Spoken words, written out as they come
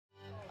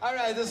All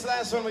right, this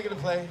last one we're gonna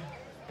play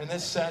in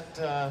this set,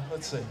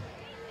 let's see.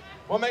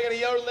 We'll make it a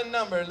yodeling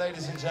number,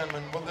 ladies and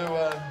gentlemen. We'll do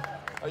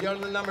a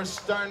yodeling number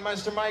starring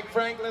Meister Mike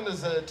Franklin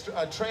as a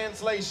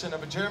translation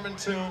of a German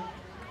tune.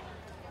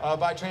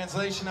 By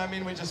translation, I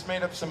mean we just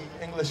made up some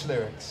English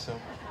lyrics, so.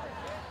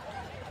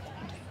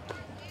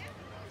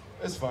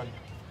 It's fun.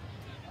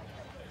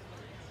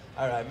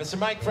 All right, Mr.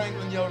 Mike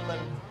Franklin yodeling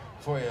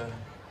for you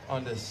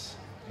on this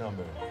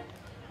number.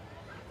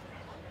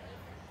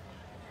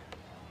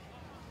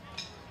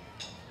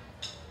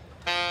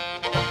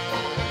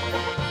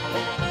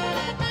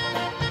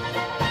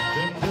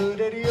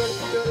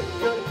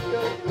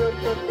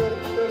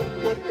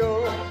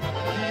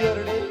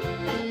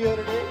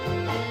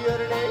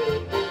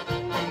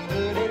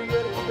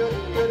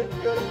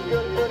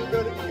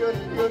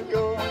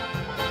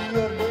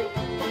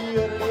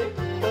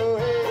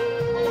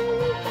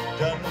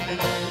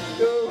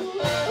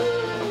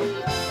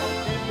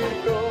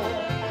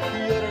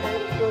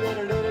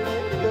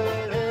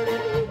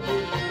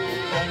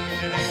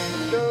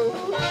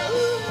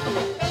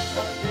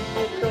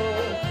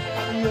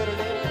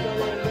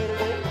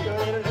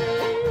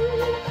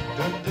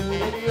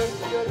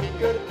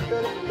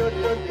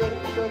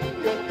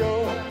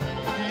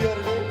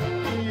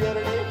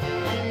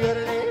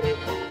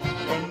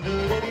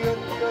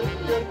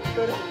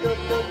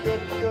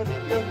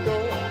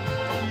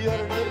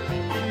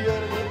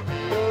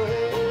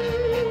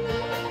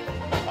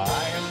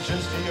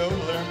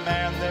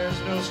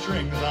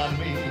 Strings on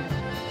me,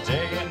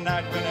 day and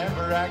night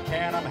whenever I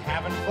can, I'm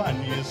having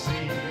fun, you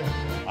see.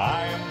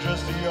 I am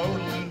just a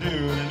yodeling dude,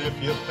 and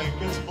if you think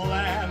it's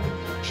bland,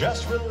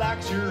 just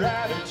relax your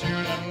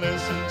attitude and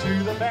listen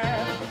to the band.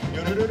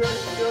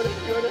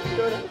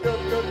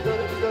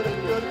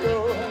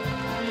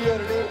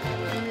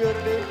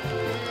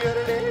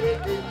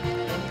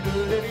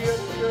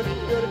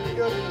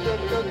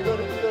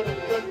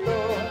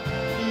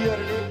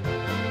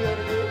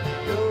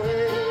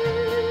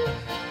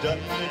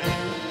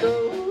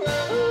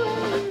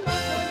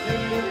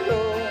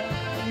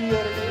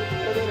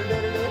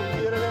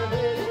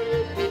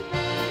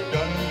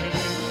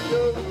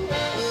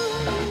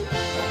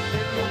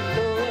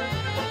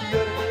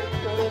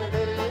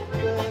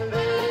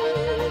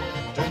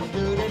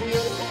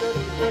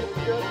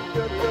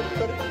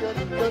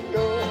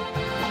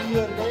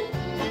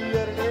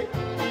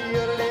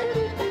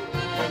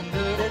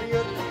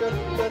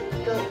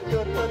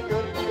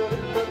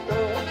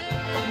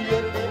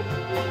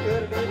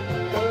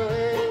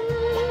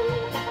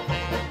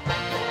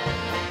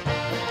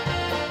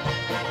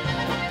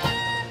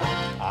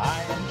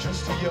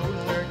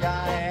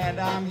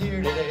 I'm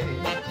here today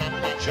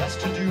just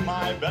to do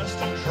my best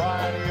and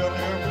try to yodel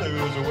your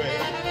blues away.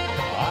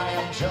 I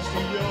am just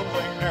a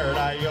yodeling nerd,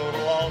 I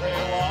yodel all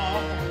day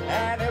long.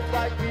 And if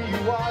like me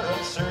you are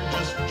absurd,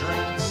 just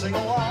drink and sing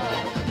along.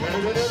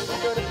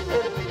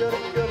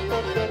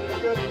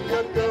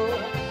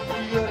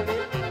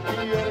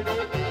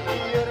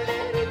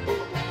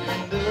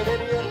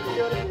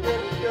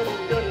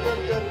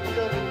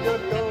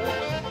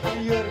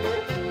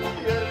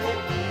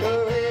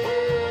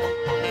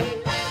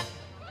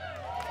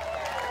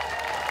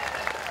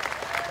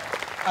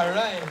 All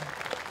right,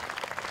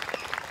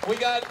 we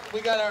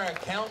got our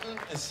accountant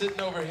is sitting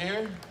over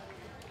here,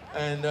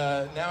 and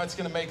now it's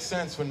going to make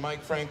sense when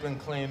Mike Franklin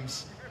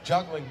claims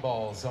juggling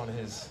balls on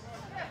his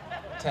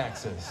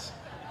taxes.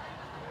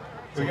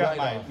 We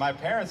got my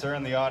parents are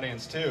in the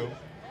audience too,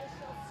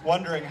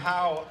 wondering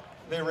how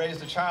they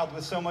raised a child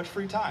with so much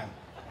free time.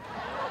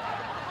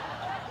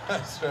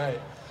 That's right.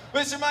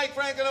 Mr. Mike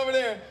Franklin over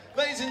there.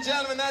 Ladies and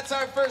gentlemen, that's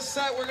our first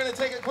set. We're going to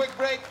take a quick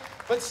break.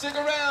 But stick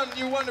around,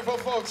 you wonderful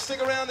folks.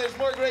 Stick around. There's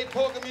more great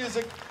polka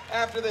music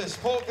after this.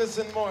 Polkas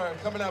and more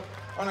coming up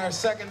on our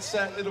second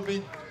set. It'll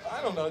be,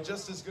 I don't know,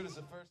 just as good as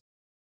the first.